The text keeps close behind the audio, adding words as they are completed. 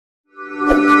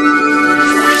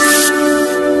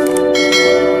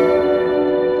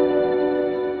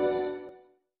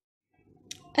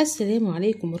السلام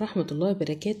عليكم ورحمة الله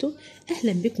وبركاته.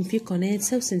 أهلا بكم في قناة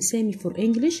سوسن سامي فور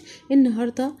انجلش.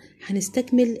 النهاردة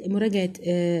هنستكمل مراجعة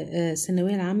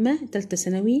الثانوية العامة ثالثة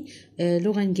ثانوي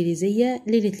لغة انجليزية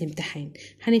ليلة الامتحان.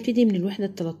 هنبتدي من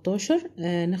الوحدة 13،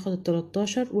 ناخد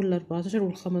 13 وال14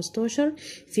 وال15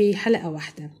 في حلقة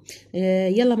واحدة.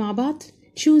 يلا مع بعض.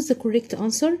 Choose the correct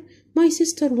answer. My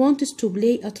sister wants to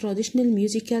play a traditional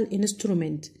musical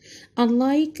instrument.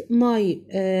 Unlike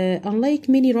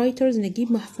many writers, Naguib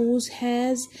Mahfouz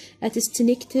has a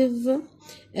distinctive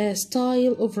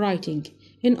style of writing.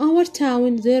 In our town,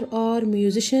 there are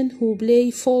musicians who play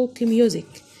folk music.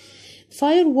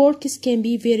 Fireworks can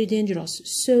be very dangerous,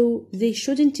 so they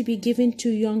shouldn't be given to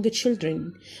young children.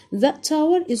 That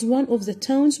tower is one of the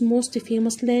town's most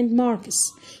famous landmarks,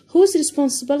 whose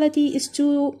responsibility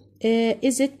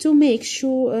is it to make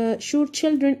sure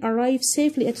children arrive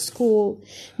safely at school.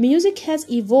 Music has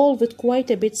evolved quite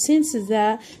a bit since the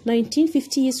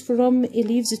 1950s, from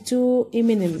Elves to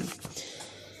Eminem.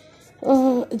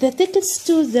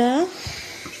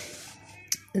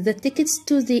 The tickets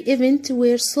to the event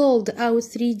were sold out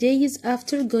 3 days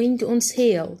after going on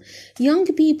sale. Young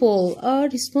people are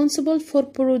responsible for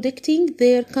protecting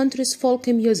their country's folk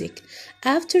music.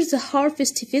 After the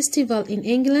Harvest Festival in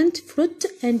England, fruit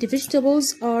and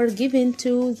vegetables are given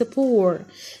to the poor.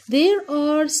 There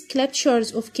are sculptures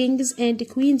of kings and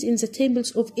queens in the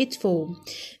temples of Edfu.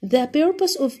 The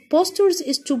purpose of posters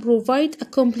is to provide a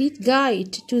complete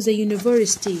guide to the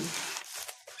university.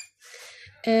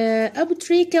 Abu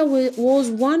Trika was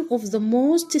one of the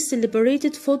most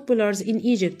celebrated footballers in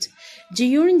Egypt.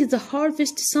 During the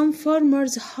harvest, some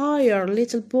farmers hire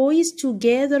little boys to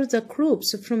gather the crops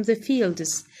from the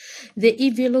fields. The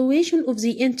evaluation of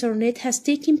the internet has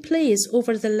taken place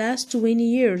over the last 20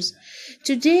 years.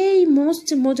 Today, most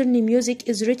modern music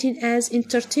is written as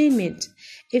entertainment.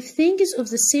 If things of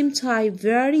the same type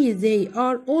vary, they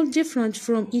are all different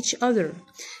from each other.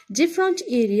 Different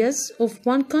areas of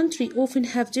one country often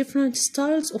have different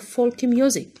styles of folk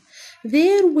music.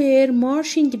 There were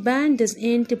marching bands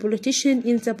and politicians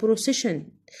in the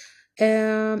procession.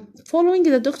 Following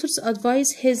the doctor's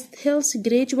advice, his health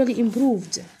gradually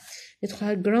improved.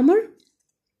 Grammar.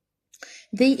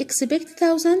 They expect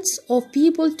thousands of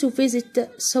people to visit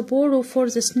Sapporo for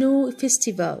the snow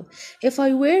festival. If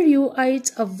I were you, I'd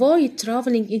avoid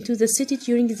traveling into the city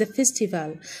during the festival.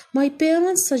 My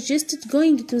parents suggested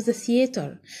going to the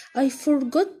theater. I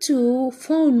forgot to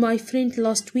phone my friend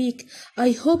last week.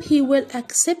 I hope he will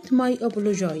accept my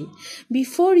apology.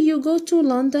 Before you go to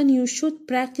London, you should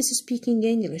practice speaking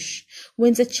English.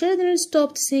 When the children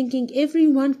stopped singing,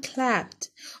 everyone clapped.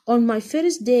 On my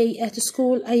first day at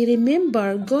school, I remember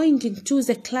going into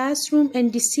the classroom and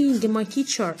seeing my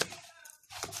teacher.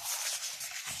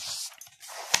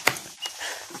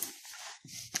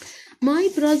 My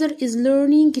brother is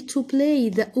learning to play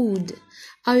the oud.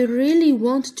 I really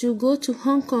want to go to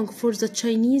Hong Kong for the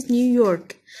Chinese New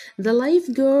York. The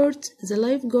lifeguard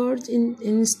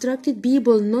instructed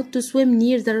people not to swim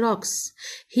near the rocks.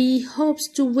 He hopes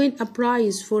to win a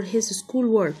prize for his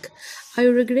schoolwork. I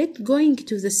regret going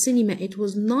to the cinema. It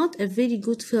was not a very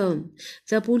good film.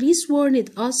 The police warned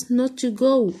us not to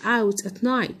go out at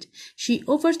night. She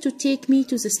offered to take me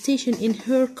to the station in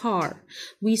her car.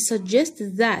 We suggest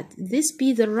that this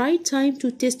be the right time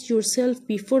to test yourself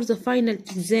before the final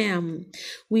exam.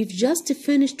 We've just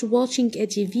finished watching a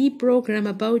TV program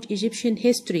about Egyptian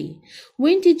history.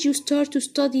 When did you start to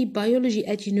study biology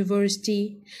at university?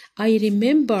 I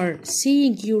remember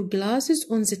seeing your glasses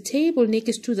on the table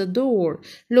next to the door.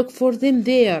 Look for them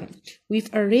there.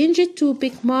 We've arranged to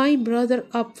pick my brother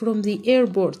up from the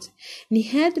airport.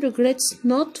 Nihad regrets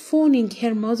not phoning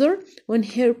her mother on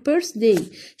her birthday.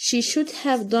 She should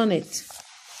have done it.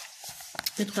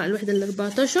 ندخل على الوحدة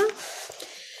 14.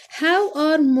 How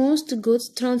are most goods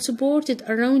transported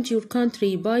around your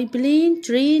country? By plane,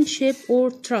 train, ship, or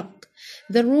truck?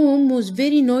 The room was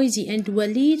very noisy and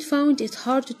Walid found it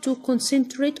hard to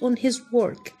concentrate on his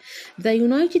work. The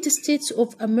United States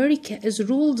of America is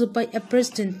ruled by a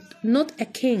president, not a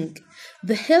king.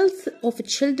 The health of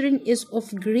children is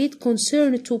of great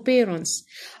concern to parents.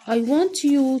 I want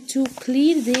you to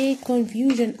clear the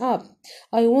confusion up.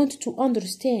 I want to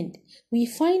understand. We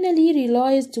finally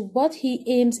realized what he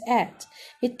aims at.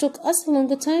 It took us a long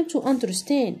time to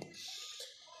understand.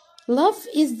 Love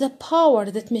is the power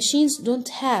that machines don't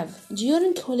have.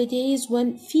 During holidays,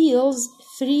 one feels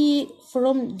free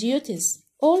from duties.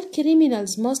 All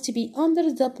criminals must be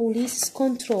under the police's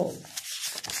control.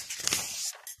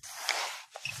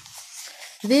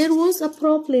 There was a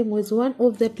problem with one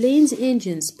of the plane's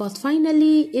engines, but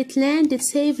finally it landed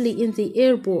safely in the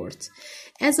airport.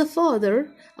 As a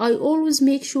father, I always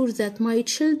make sure that my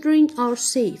children are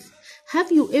safe.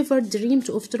 Have you ever dreamed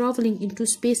of traveling into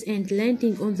space and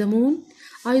landing on the moon?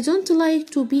 I don't like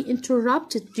to be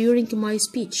interrupted during my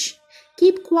speech.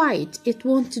 Keep quiet, it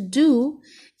won't do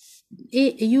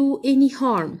you any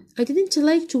harm. I didn't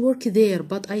like to work there,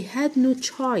 but I had no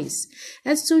choice.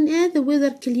 As soon as the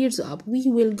weather clears up, we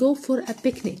will go for a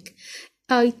picnic.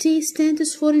 IT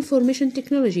stands for Information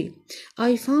Technology.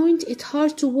 I found it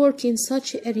hard to work in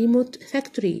such a remote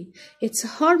factory. It's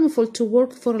harmful to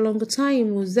work for a long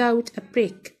time without a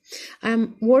break.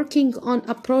 I'm working on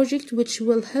a project which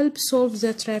will help solve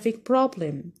the traffic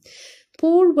problem.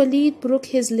 Poor Walid broke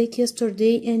his leg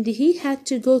yesterday and he had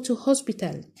to go to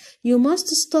hospital. You must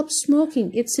stop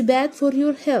smoking. It's bad for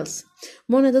your health.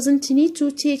 Mona doesn't need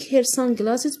to take her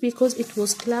sunglasses because it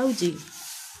was cloudy.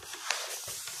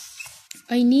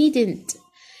 I needn't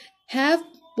have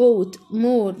bought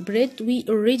more bread. We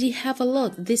already have a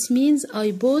lot. This means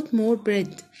I bought more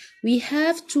bread. We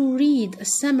have to read a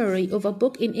summary of a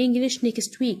book in English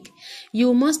next week.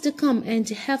 You must come and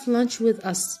have lunch with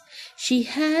us. She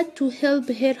had to help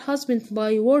her husband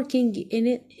by working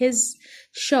in his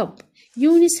shop.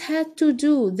 Eunice had to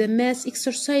do the math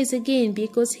exercise again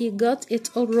because he got it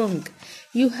all wrong.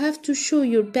 You have to show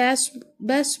your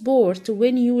passport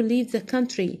when you leave the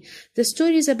country. The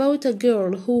story is about a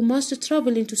girl who must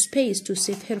travel into space to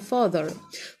save her father.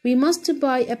 We must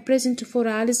buy a present for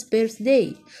Alice's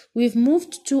birthday. We've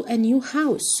moved to a new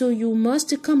house, so you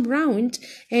must come round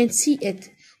and see it.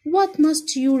 What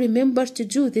must you remember to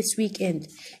do this weekend?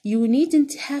 You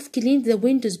needn't have cleaned the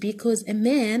windows because a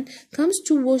man comes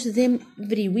to wash them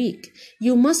every week.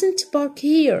 You mustn't park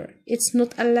here. It's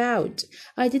not allowed.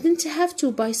 I didn't have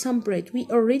to buy some bread. We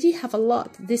already have a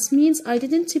lot. This means I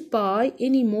didn't buy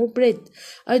any more bread.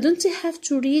 I don't have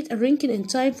to read a wrinkle in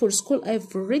time for school.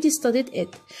 I've already studied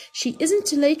it. She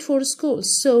isn't late for school,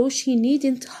 so she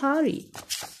needn't hurry.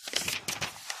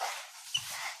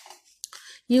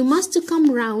 You must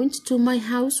come round to my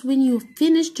house when you've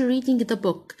finished reading the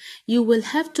book. You will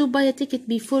have to buy a ticket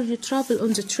before you travel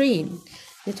on the train.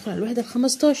 ندخل على الوحدة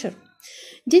 15.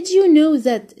 Did you know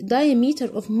that diameter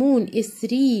of moon is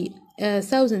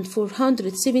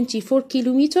 3,474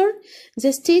 kilometers?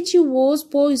 The statue was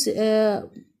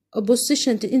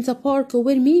positioned in the park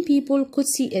where many people could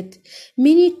see it.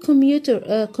 Many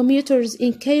commuters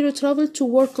in Cairo travel to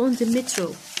work on the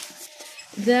metro.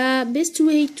 The best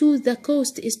way to the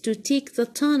coast is to take the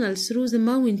tunnel through the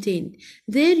mountain.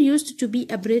 There used to be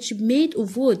a bridge made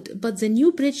of wood, but the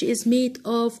new bridge is made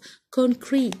of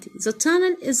concrete. The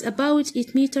tunnel is about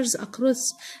 8 meters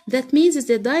across. That means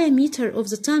the diameter of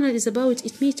the tunnel is about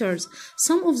 8 meters.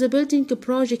 Some of the building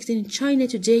projects in China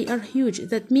today are huge.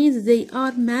 That means they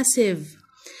are massive.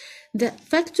 The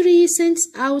factory sends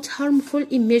out harmful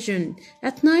emission.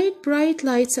 At night, bright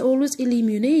lights always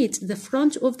illuminate the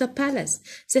front of the palace.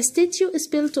 The statue is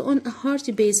built on a heart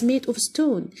base made of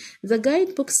stone. The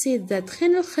guidebook said that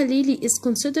Khan al-Khalili is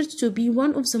considered to be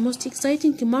one of the most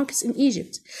exciting markets in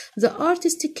Egypt. The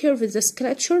artist carved the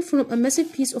sculpture from a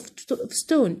massive piece of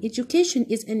stone. Education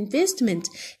is an investment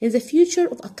in the future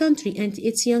of a country and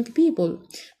its young people.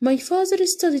 My father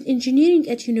studied engineering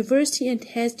at university and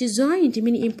has designed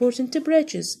many important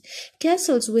bridges.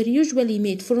 Castles were usually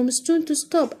made from stone to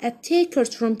stop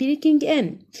attackers from breaking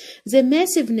in. The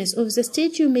massiveness of the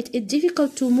statue made it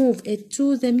difficult to move it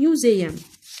to the museum.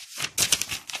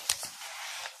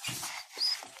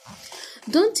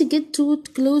 Don't get too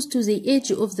close to the edge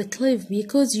of the cliff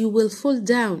because you will fall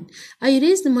down. I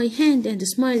raised my hand and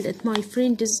smiled at my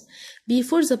friends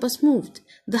before the bus moved.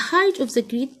 The height of the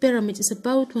Great Pyramid is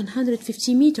about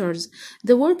 150 meters.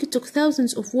 The work took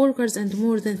thousands of workers and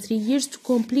more than 3 years to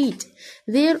complete.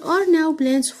 There are now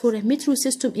plans for a metro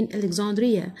system in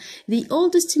Alexandria. The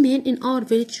oldest man in our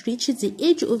village reached the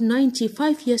age of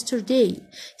 95 yesterday.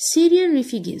 Syrian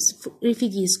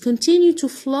refugees continue to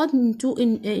flood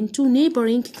into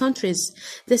neighboring countries.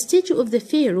 The statue of the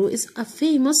Pharaoh is a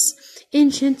famous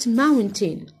ancient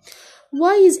mountain.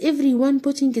 Why is everyone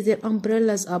putting their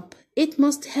umbrellas up? It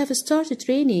must have started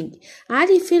raining.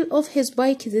 Ali fell off his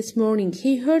bike this morning.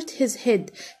 He hurt his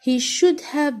head. He should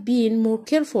have been more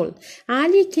careful.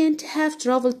 Ali can't have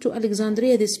traveled to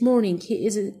Alexandria this morning. He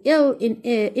is ill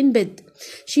in bed.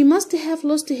 She must have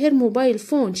lost her mobile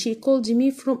phone. She called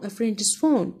me from a friend's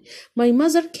phone. My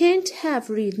mother can't have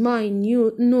read my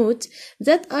new note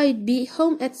that I'd be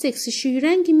home at 6. She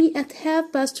rang me at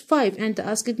 5:30 and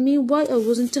asked me why I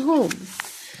wasn't home.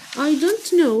 I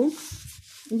don't know.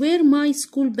 where my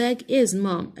school bag is,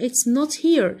 Mom. It's not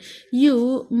here.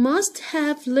 You must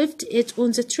have left it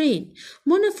on the train.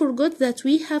 Mona forgot that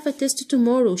we have a test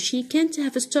tomorrow. She can't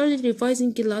have started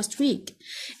revising last week.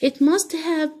 It must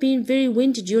have been very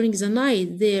windy during the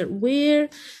night.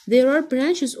 There are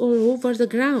branches all over the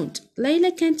ground.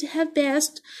 Layla can't have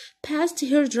passed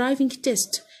her driving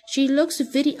test. She looks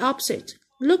very upset.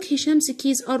 Look, Hisham's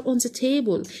keys are on the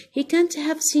table. He can't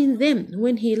have seen them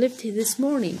when he left this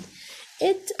morning.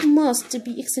 It must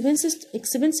be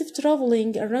expensive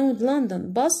traveling around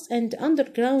London. Bus and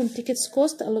underground tickets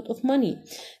cost a lot of money.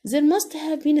 There must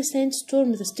have been a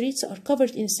sandstorm. The streets are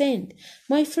covered in sand.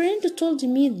 My friend told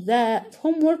me that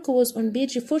homework was on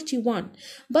page 41,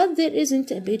 but there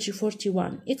isn't a page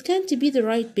 41. It can't be the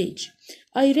right page.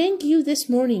 I rang you this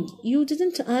morning. You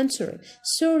didn't answer.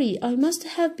 Sorry, I must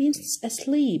have been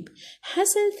asleep.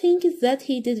 Hassan thinks that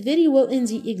he did very well in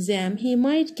the exam. He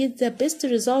might get the best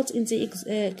results in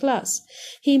the class.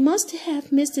 He must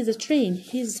have missed the train.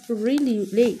 He's really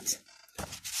late.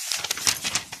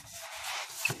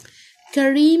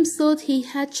 Kareem thought he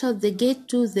had shut the gate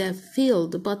to the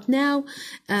field, but now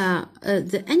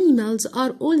the animals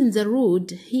are all in the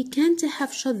road. He can't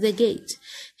have shut the gate.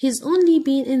 He's only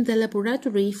been in the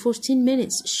laboratory 14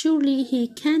 minutes. Surely he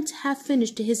can't have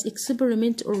finished his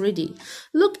experiment already.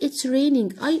 Look, it's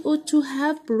raining. I ought to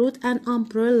have brought an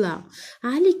umbrella.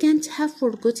 Ali can't have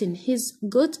forgotten. He's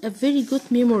got a very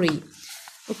good memory.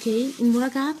 Okay,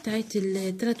 المراجعة بتاعت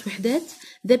الثلاث وحدات.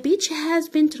 The beach has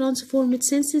been transformed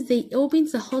since they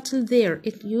opened the hotel there.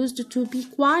 It used to be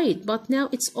quiet, but now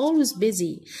it's always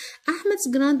busy. Ahmed's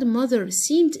grandmother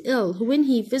seemed ill when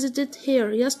he visited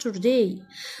her yesterday.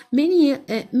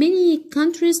 Many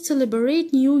countries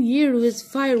celebrate New Year with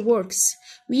fireworks.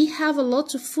 We have a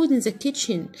lot of food in the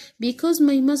kitchen because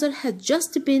my mother had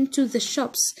just been to the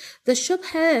shops. The shop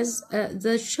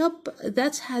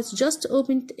that has just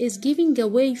opened is giving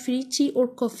away free tea or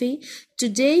coffee.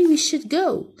 Today we should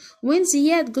go. When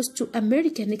Ziad goes to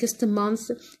America next month,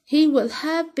 he will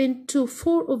have been to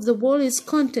 4 of the world's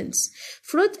continents.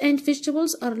 Fruit and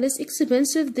vegetables are less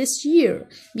expensive this year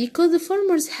because the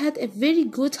farmers had a very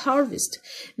good harvest.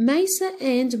 Maisa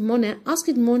and Mona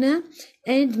asked Mona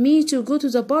and me to go to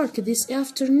the park this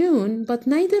afternoon, but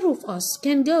neither of us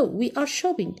can go. We are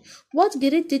shopping. What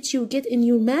grade did you get in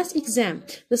your math exam?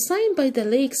 The sign by the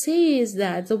lake says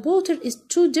that the water is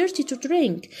too dirty to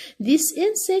drink. This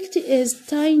insect is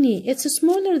tiny. It's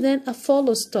smaller than a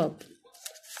full stop.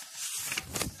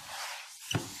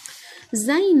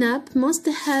 Zainab must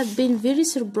have been very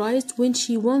surprised when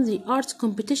she won the art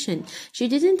competition. She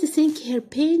didn't think her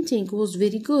painting was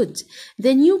very good.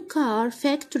 The new car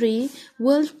factory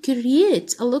will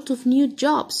create a lot of new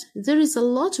jobs. There is a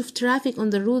lot of traffic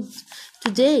on the road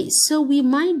today, so we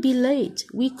might be late.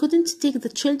 We couldn't take the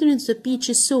children to the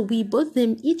beach, so we bought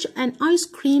them each an ice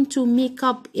cream to make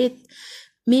up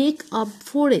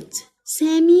for it.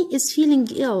 Sammy is feeling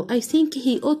ill. I think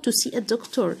he ought to see a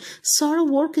doctor. Sarah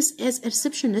works as a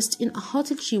receptionist in a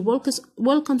hotel. She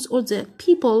welcomes all the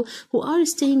people who are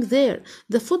staying there.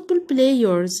 The football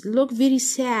players look very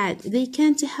sad. They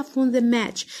can't have won the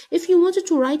match. If you wanted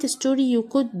to write a story, you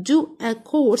could do a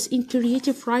course in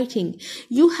creative writing.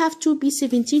 You have to be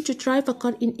 17 to drive a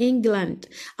car in England.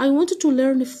 I wanted to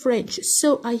learn French,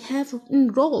 so I have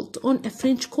enrolled on a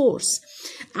French course.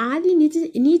 Ali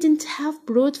needn't have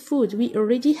brought food. We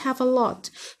already have a lot.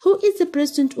 Who is the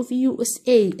president of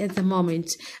USA at the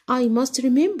moment? I must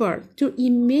remember to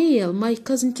email my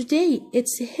cousin today.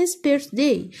 It's his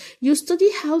birthday. You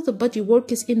study how the body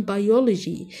works in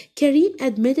biology. Kareem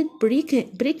admitted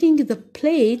breaking the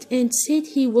plate and said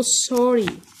he was sorry.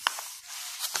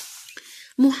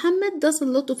 Muhammad does a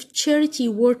lot of charity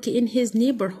work in his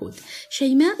neighborhood.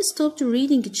 Shayma stopped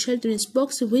reading children's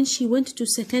books when she went to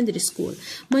secondary school.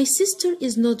 My sister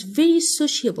is not very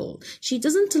sociable. She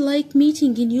doesn't like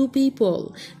meeting new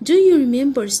people. Do you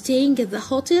remember staying at the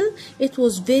hotel? It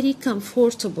was very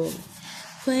comfortable.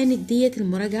 كانت ديت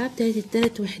المراجعة بتاعت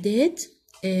الثلاث وحدات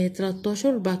 13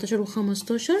 14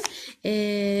 و15.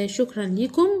 شكرا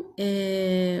لكم.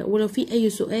 ولو في اي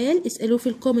سؤال اسألوه في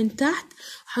الكومنت تحت،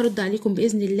 هرد عليكم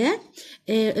بإذن الله.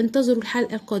 انتظروا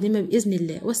الحلقة القادمة بإذن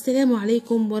الله، والسلام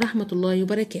عليكم ورحمة الله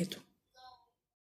وبركاته.